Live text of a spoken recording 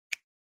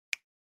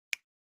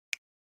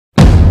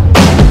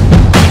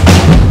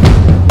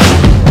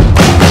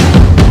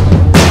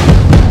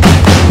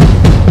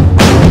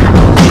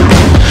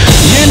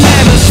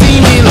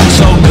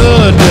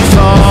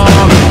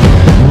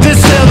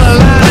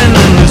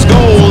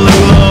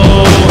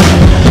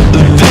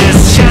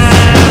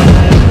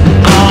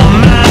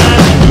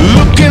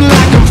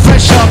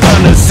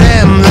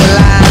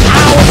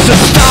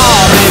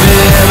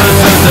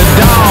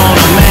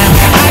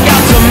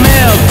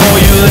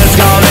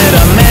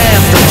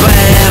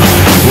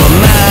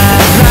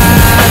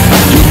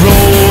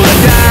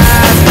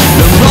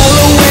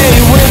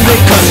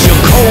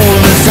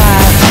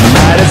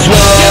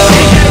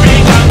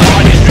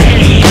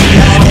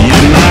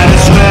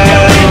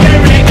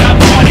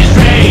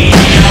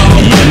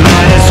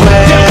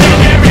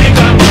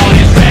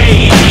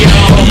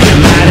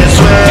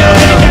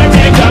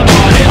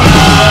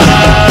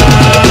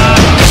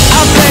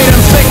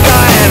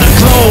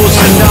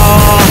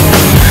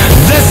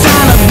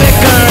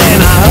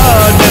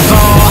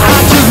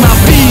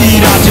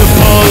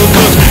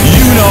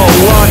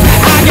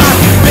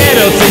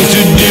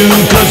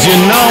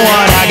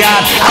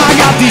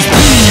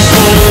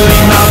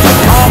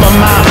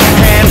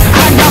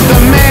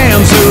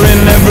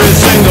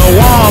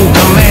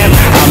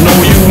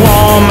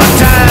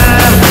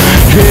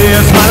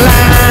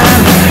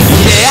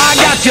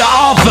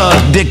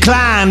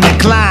decline,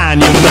 decline.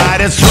 You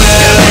might as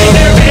well.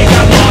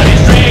 Rigor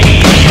Mortis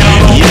radio.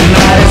 You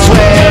might as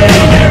well.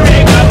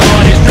 Rigor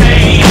Mortis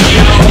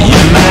radio.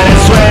 You might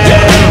as well.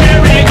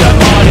 Rigor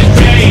Mortis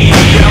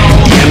radio.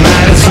 You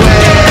might as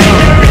well.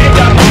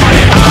 Rigor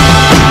Mortis.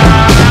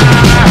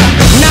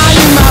 Now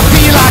you might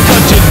feel I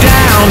cut you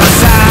down to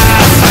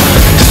size.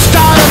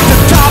 Start at the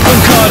top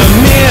and cut a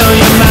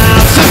million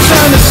miles. It's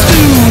an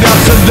astute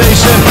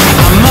observation,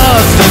 I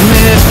must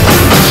admit.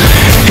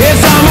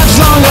 Here's how much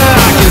longer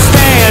I can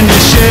stand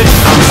your shit.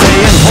 I'm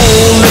saying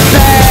hold it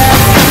back,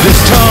 this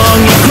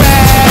tongue you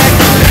crack.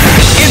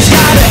 It's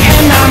gotta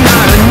end, I'm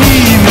not a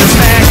needless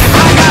fact.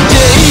 I got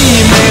your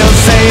email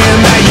saying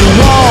that you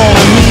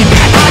wanna meet.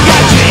 I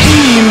got your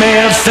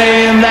email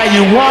saying that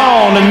you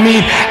wanna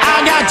meet. I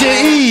got your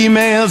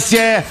emails,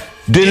 yeah.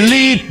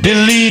 Delete,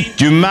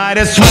 delete, you might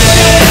as well.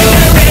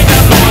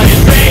 Rigor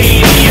Mortis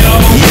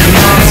radio.